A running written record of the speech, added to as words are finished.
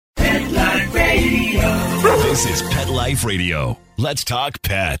This is Pet Life Radio. Let's talk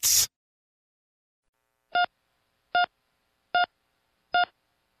pets.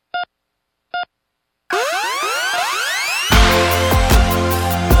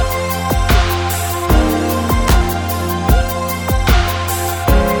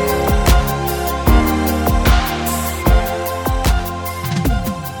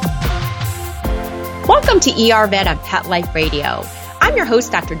 Welcome to ER Vet on Pet Life Radio. I'm your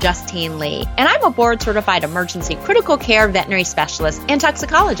host, Dr. Justine Lee, and I'm a board-certified emergency critical care veterinary specialist and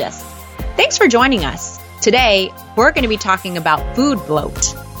toxicologist. Thanks for joining us. Today, we're going to be talking about food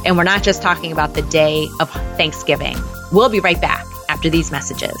bloat, and we're not just talking about the day of Thanksgiving. We'll be right back after these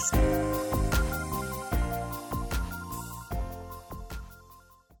messages.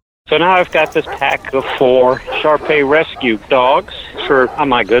 So now I've got this pack of 4 Shar-Pei rescue dogs for, oh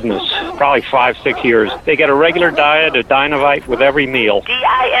my goodness, probably 5-6 years. They get a regular diet of Dinovite with every meal.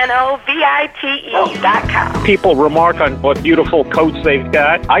 DINOVITE.com. People remark on what beautiful coats they've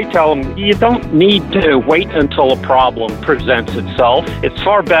got. I tell them, you don't need to wait until a problem presents itself. It's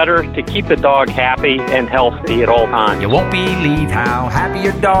far better to keep the dog happy and healthy at all times. You won't believe how happy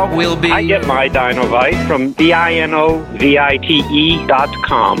your dog will be. I get my Dinovite from DINOVITE.com.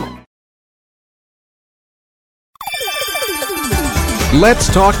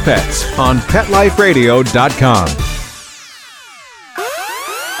 Let's Talk Pets on PetLifeRadio.com.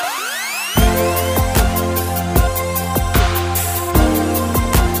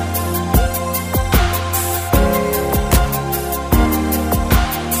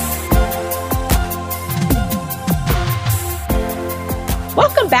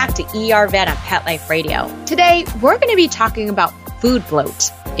 Welcome back to ER Vet on Pet Life Radio. Today, we're going to be talking about food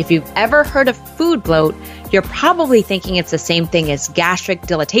bloat. If you've ever heard of food bloat, you're probably thinking it's the same thing as gastric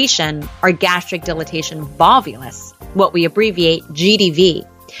dilatation or gastric dilatation volvulus, what we abbreviate GDV.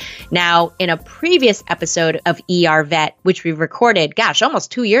 Now, in a previous episode of ER Vet, which we recorded,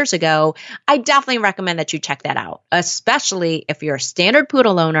 almost 2 years ago, I definitely recommend that you check that out, especially if you're a standard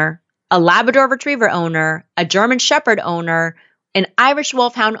poodle owner, a Labrador Retriever owner, a German Shepherd owner, an Irish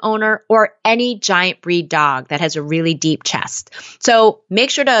Wolfhound owner, or any giant breed dog that has a really deep chest. So make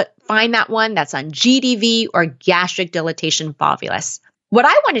sure to find that one that's on GDV or gastric dilatation volvulus. What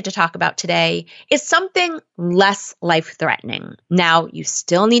I wanted to talk about today is something less life-threatening. Now, you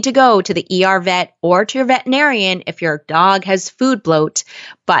still need to go to the ER vet or to your veterinarian if your dog has food bloat,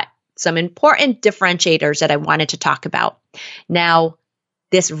 but some important differentiators that I wanted to talk about. Now,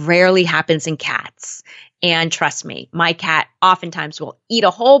 this rarely happens in cats. And trust me, my cat oftentimes will eat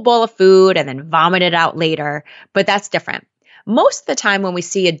a whole bowl of food and then vomit it out later, but that's different. Most of the time when we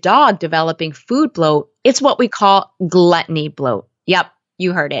see a dog developing food bloat, it's what we call gluttony bloat. Yep,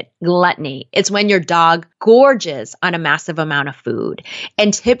 you heard it, gluttony. It's when your dog gorges on a massive amount of food.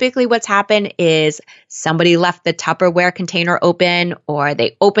 And typically what's happened is somebody left the Tupperware container open, or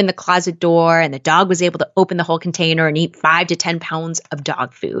they opened the closet door and the dog was able to open the whole container and eat 5 to 10 pounds of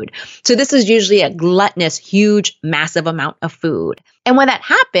dog food. So this is usually a gluttonous, huge, massive amount of food. And when that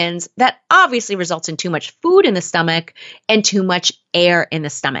happens, that obviously results in too much food in the stomach and too much air in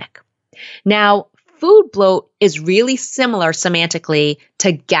the stomach. Now, food bloat is really similar semantically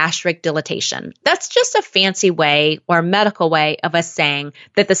to gastric dilatation. That's just a fancy way or medical way of us saying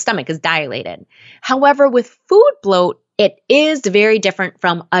that the stomach is dilated. However, with food bloat, it is very different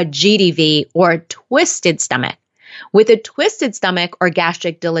from a GDV or a twisted stomach. With a twisted stomach or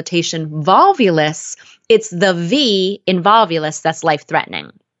gastric dilatation volvulus, it's the V in volvulus that's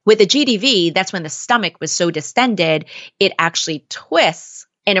life-threatening. With a GDV, that's when the stomach was so distended, it actually twists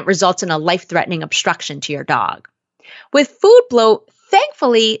and it results in a life-threatening obstruction to your dog. With food bloat,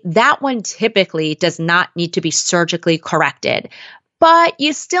 thankfully, that one typically does not need to be surgically corrected. But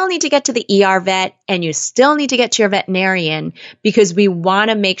you still need to get to the ER vet and you still need to get to your veterinarian because we want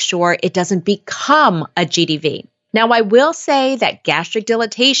to make sure it doesn't become a GDV. Now, I will say that gastric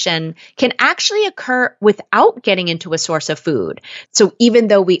dilatation can actually occur without getting into a source of food. So even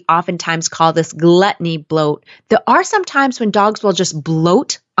though we oftentimes call this gluttony bloat, there are some times when dogs will just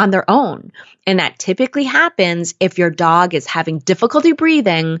bloat on their own. And that typically happens if your dog is having difficulty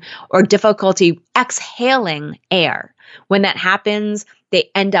breathing or difficulty exhaling air. When that happens,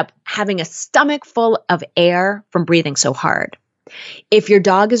 they end up having a stomach full of air from breathing so hard. If your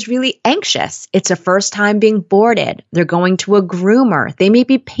dog is really anxious, it's a first time being boarded, they're going to a groomer, they may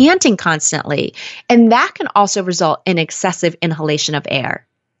be panting constantly, and that can also result in excessive inhalation of air.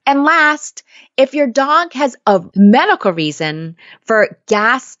 And last, if your dog has a medical reason for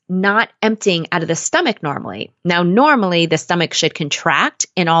gas not emptying out of the stomach normally. Now, normally the stomach should contract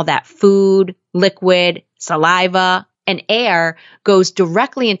and all that food, liquid, saliva, and air goes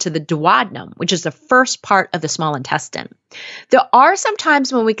directly into the duodenum, which is the first part of the small intestine. There are some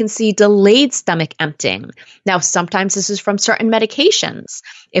times when we can see delayed stomach emptying. Now, sometimes this is from certain medications.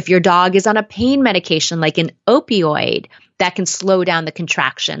 If your dog is on a pain medication like an opioid, that can slow down the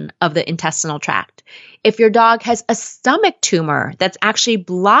contraction of the intestinal tract. If your dog has a stomach tumor that's actually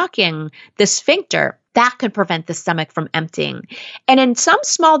blocking the sphincter, that could prevent the stomach from emptying. And in some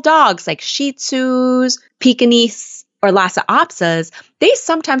small dogs like Shih Tzus, Pekingese, or Lhasa Apsos, they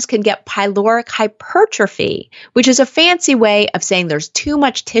sometimes can get pyloric hypertrophy, which is a fancy way of saying there's too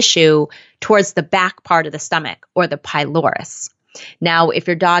much tissue towards the back part of the stomach, or the pylorus. Now, if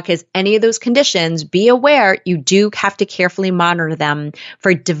your dog has any of those conditions, be aware you do have to carefully monitor them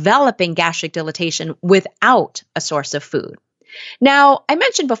for developing gastric dilatation without a source of food. Now, I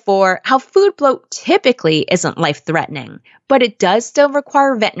mentioned before how food bloat typically isn't life-threatening, but it does still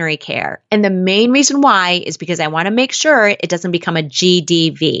require veterinary care. And the main reason why is because I want to make sure it doesn't become a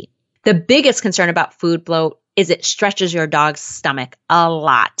GDV. The biggest concern about food bloat is it stretches your dog's stomach a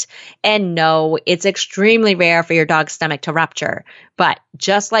lot. And no, it's extremely rare for your dog's stomach to rupture. But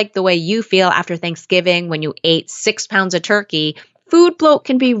just like the way you feel after Thanksgiving when you ate 6 pounds of turkey, food bloat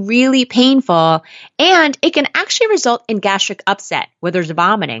can be really painful, and it can actually result in gastric upset, where there's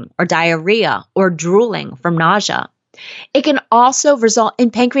vomiting or diarrhea or drooling from nausea. It can also result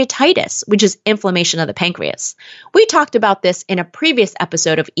in pancreatitis, which is inflammation of the pancreas. We talked about this in a previous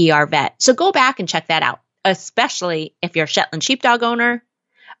episode of ER Vet, so go back and check that out, especially if you're a Shetland Sheepdog owner,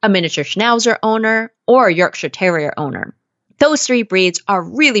 a miniature Schnauzer owner, or a Yorkshire Terrier owner. Those 3 breeds are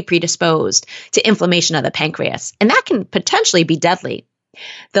really predisposed to inflammation of the pancreas, and that can potentially be deadly.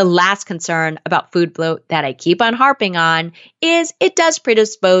 The last concern about food bloat that I keep on harping on is it does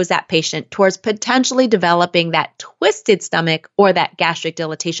predispose that patient towards potentially developing that twisted stomach or that gastric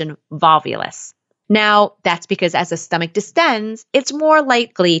dilatation volvulus. Now, that's because as the stomach distends, it's more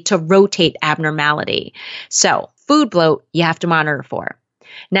likely to rotate abnormality. So, food bloat you have to monitor for.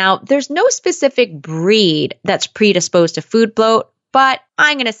 Now, there's no specific breed that's predisposed to food bloat, but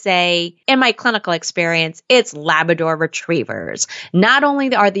I'm going to say, in my clinical experience, it's Labrador Retrievers. Not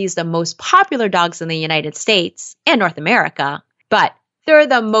only are these the most popular dogs in the United States and North America, but they're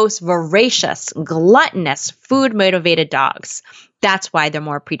the most voracious, gluttonous, food-motivated dogs. That's why they're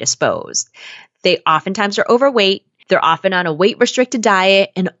more predisposed. They oftentimes are overweight. They're often on a weight-restricted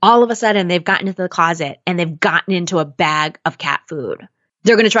diet, and all of a sudden they've gotten into the closet and they've gotten into a bag of cat food.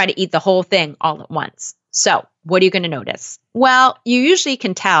 They're going to try to eat the whole thing all at once. So what are you going to notice? Well, you usually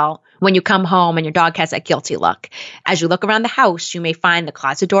can tell when you come home and your dog has that guilty look. As you look around the house, you may find the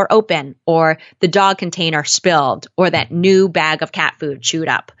closet door open, or the dog container spilled, or that new bag of cat food chewed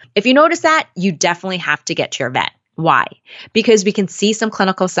up. If you notice that, you definitely have to get to your vet. Why? Because we can see some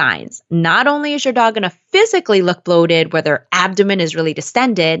clinical signs. Not only is your dog going to physically look bloated where their abdomen is really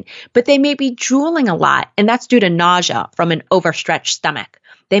distended, but they may be drooling a lot, and that's due to nausea from an overstretched stomach.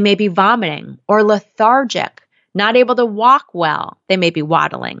 They may be vomiting or lethargic, not able to walk well. They may be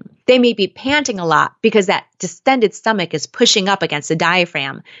waddling. They may be panting a lot because that distended stomach is pushing up against the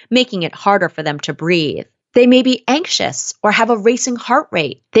diaphragm, making it harder for them to breathe. They may be anxious or have a racing heart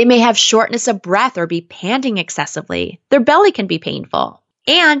rate. They may have shortness of breath or be panting excessively. Their belly can be painful.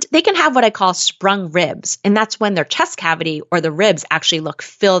 And they can have what I call sprung ribs, and that's when their chest cavity or the ribs actually look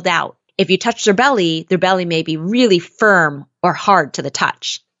filled out. If you touch their belly may be really firm or hard to the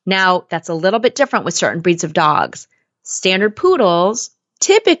touch. Now, that's a little bit different with certain breeds of dogs. Standard poodles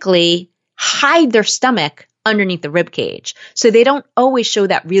typically hide their stomach underneath the rib cage, so they don't always show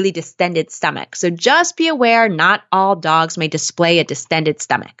that really distended stomach. So just be aware, not all dogs may display a distended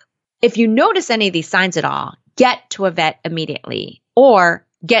stomach. If you notice any of these signs at all, get to a vet immediately, or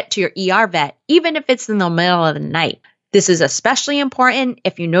get to your ER vet, even if it's in the middle of the night. This is especially important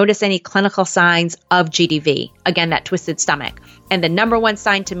if you notice any clinical signs of GDV, again, that twisted stomach. And the number one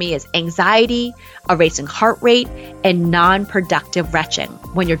sign to me is anxiety, a racing heart rate, and non-productive retching.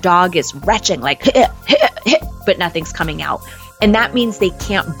 When your dog is retching like, but nothing's coming out. And that means they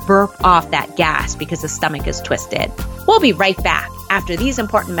can't burp off that gas because the stomach is twisted. We'll be right back after these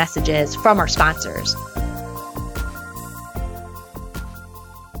important messages from our sponsors.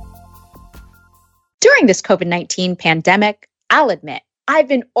 During this COVID-19 pandemic, I'll admit, I've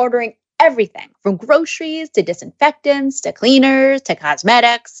been ordering everything from groceries to disinfectants to cleaners to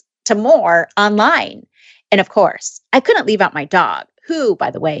cosmetics to more online. And of course, I couldn't leave out my dog, who,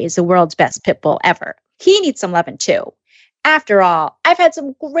 by the way, is the world's best pit bull ever. He needs some loving too. After all, I've had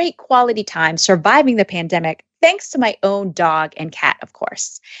some great quality time surviving the pandemic thanks to my own dog and cat, of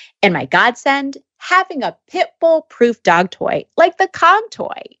course. And my godsend, having a pit bull-proof dog toy like the Calm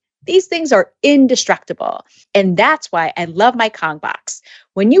toy. These things are indestructible. And that's why I love my Kong box.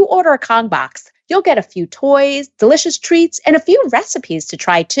 When you order a Kong box, you'll get a few toys, delicious treats, and a few recipes to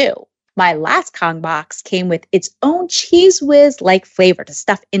try too. My last Kong box came with its own Cheez Whiz-like flavor to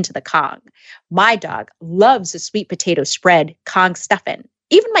stuff into the Kong. My dog loves the sweet potato spread Kong stuffing.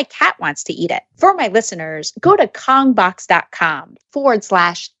 Even my cat wants to eat it. For my listeners, go to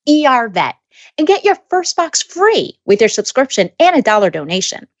kongbox.com/ERVet and get your first box free with your subscription and a $1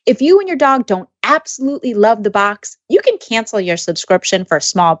 donation. If you and your dog don't absolutely love the box, you can cancel your subscription for a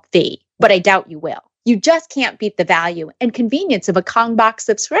small fee, but I doubt you will. You just can't beat the value and convenience of a Kong box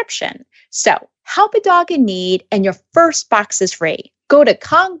subscription. So help a dog in need and your first box is free. Go to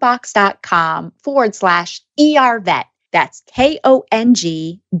kongbox.com/ERVet. That's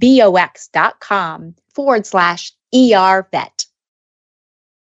KONGBOX.com/ERVet.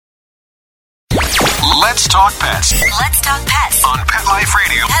 Let's talk pets Let's talk pets on Pet Life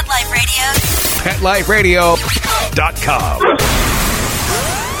Radio. Pet Life Radio. PetLifeRadio.com.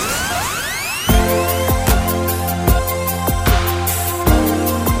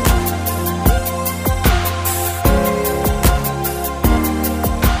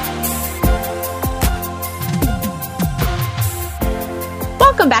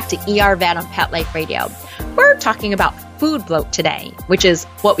 Welcome back to ER Vet on Pet Life Radio. We're talking about food bloat today, which is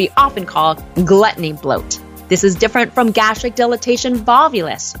what we often call gluttony bloat. This is different from gastric dilatation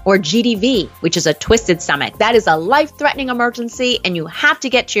volvulus, or GDV, which is a twisted stomach. That is a life-threatening emergency, and you have to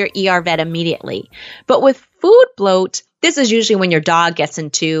get to your ER vet immediately. But with food bloat, this is usually when your dog gets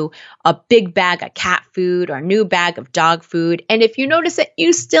into a big bag of cat food or a new bag of dog food. And if you notice it,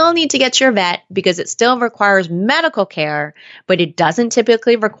 you still need to get to your vet because it still requires medical care, but it doesn't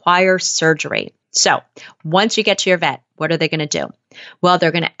typically require surgery. So once you get to your vet, what are they going to do? Well,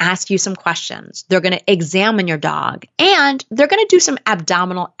 they're going to ask you some questions. They're going to examine your dog, and they're going to do some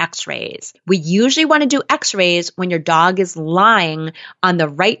abdominal x-rays. We usually want to do x-rays when your dog is lying on the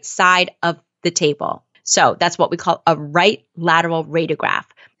right side of the table. So that's what we call a right lateral radiograph.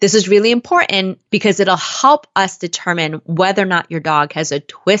 This is really important because it'll help us determine whether or not your dog has a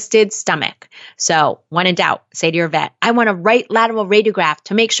twisted stomach. So when in doubt, say to your vet, I want a right lateral radiograph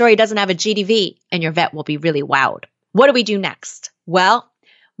to make sure he doesn't have a GDV, and your vet will be really wowed. What do we do next? Well,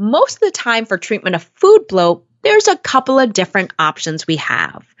 most of the time for treatment of food bloat, there's a couple of different options we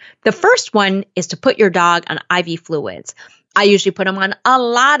have. The first one is to put your dog on IV fluids. I usually put them on a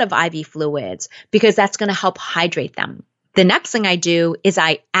lot of IV fluids because that's going to help hydrate them. The next thing I do is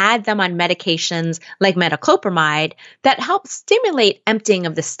I add them on medications like metoclopramide that help stimulate emptying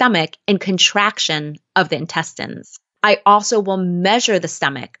of the stomach and contraction of the intestines. I also will measure the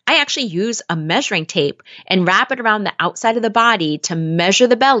stomach. I actually use a measuring tape and wrap it around the outside of the body to measure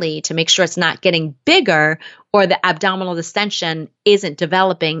the belly to make sure it's not getting bigger or the abdominal distension isn't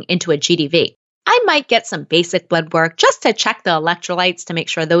developing into a GDV. I might get some basic blood work just to check the electrolytes to make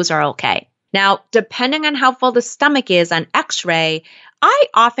sure those are okay. Now, depending on how full the stomach is on x-ray, I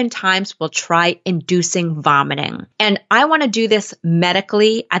oftentimes will try inducing vomiting. And I want to do this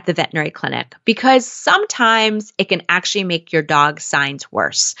medically at the veterinary clinic because sometimes it can actually make your dog's signs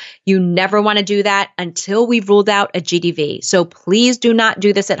worse. You never want to do that until we've ruled out a GDV. So please do not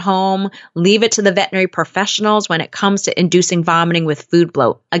do this at home. Leave it to the veterinary professionals when it comes to inducing vomiting with food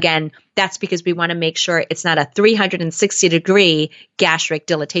bloat. Again, that's because we want to make sure it's not a 360-degree gastric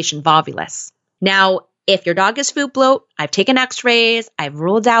dilatation volvulus. Now, if your dog has food bloat, I've taken x-rays, I've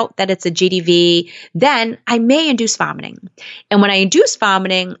ruled out that it's a GDV, then I may induce vomiting. And when I induce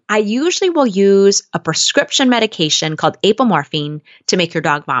vomiting, I usually will use a prescription medication called apomorphine to make your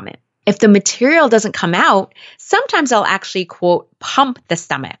dog vomit. If the material doesn't come out, sometimes I'll actually, quote, pump the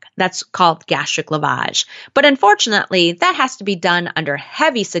stomach. That's called gastric lavage. But unfortunately, that has to be done under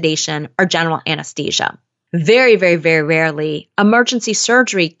heavy sedation or general anesthesia. Very, very, very rarely, emergency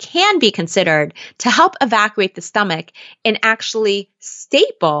surgery can be considered to help evacuate the stomach and actually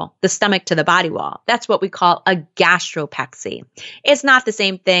staple the stomach to the body wall. That's what we call a gastropexy. It's not the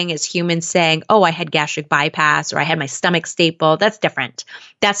same thing as humans saying, oh, I had gastric bypass or I had my stomach stapled. That's different.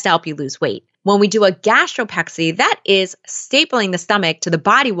 That's to help you lose weight. When we do a gastropexy, that is stapling the stomach to the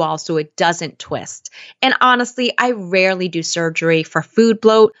body wall so it doesn't twist. And honestly, I rarely do surgery for food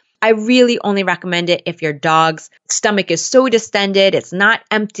bloat. I really only recommend it if your dog's stomach is so distended, it's not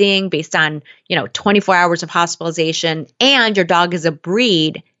emptying based on, 24 hours of hospitalization, and your dog is a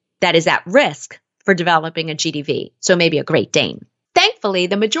breed that is at risk for developing a GDV, so maybe a Great Dane. Thankfully,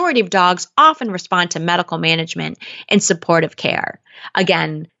 the majority of dogs often respond to medical management and supportive care.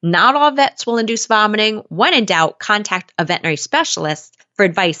 Again, not all vets will induce vomiting. When in doubt, contact a veterinary specialist for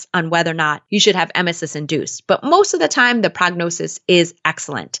advice on whether or not you should have emesis induced. But most of the time, the prognosis is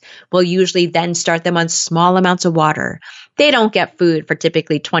excellent. We'll usually then start them on small amounts of water. They don't get food for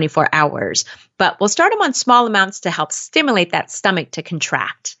typically 24 hours, but we'll start them on small amounts to help stimulate that stomach to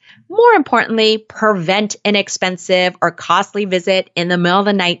contract. More importantly, prevent an expensive or costly visit in the middle of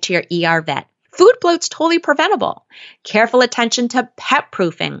the night to your ER vet. Food bloat's totally preventable. Careful attention to pet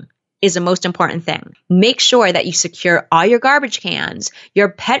proofing is the most important thing. Make sure that you secure all your garbage cans, your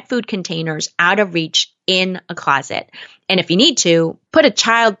pet food containers out of reach in a closet. And if you need to, put a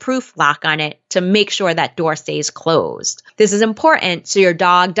child-proof lock on it to make sure that door stays closed. This is important so your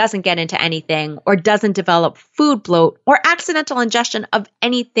dog doesn't get into anything or doesn't develop food bloat or accidental ingestion of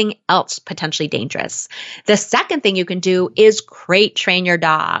anything else potentially dangerous. The second thing you can do is crate train your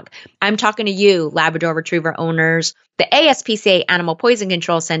dog. I'm talking to you, Labrador Retriever owners. The ASPCA Animal Poison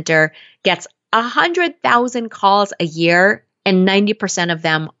Control Center gets 100,000 calls a year, and 90% of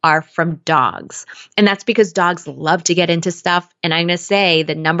them are from dogs. And that's because dogs love to get into stuff. And I'm going to say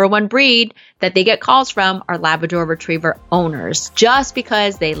the number one breed that they get calls from are Labrador Retriever owners, just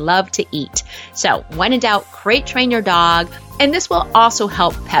because they love to eat. So when in doubt, crate train your dog. And this will also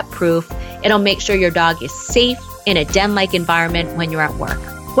help pet proof. It'll make sure your dog is safe in a den-like environment when you're at work.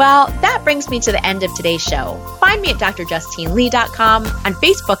 Well, that brings me to the end of today's show. Find me at drjustinelee.com, on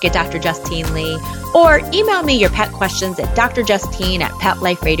Facebook at Dr. Justine Lee, or email me your pet questions at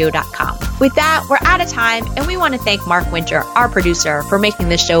drjustine@petliferadio.com. With that, we're out of time, and we want to thank Mark Winter, our producer, for making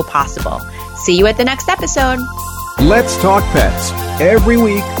this show possible. See you at the next episode. Let's Talk Pets, every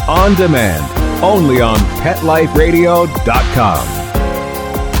week on demand, only on PetLifeRadio.com.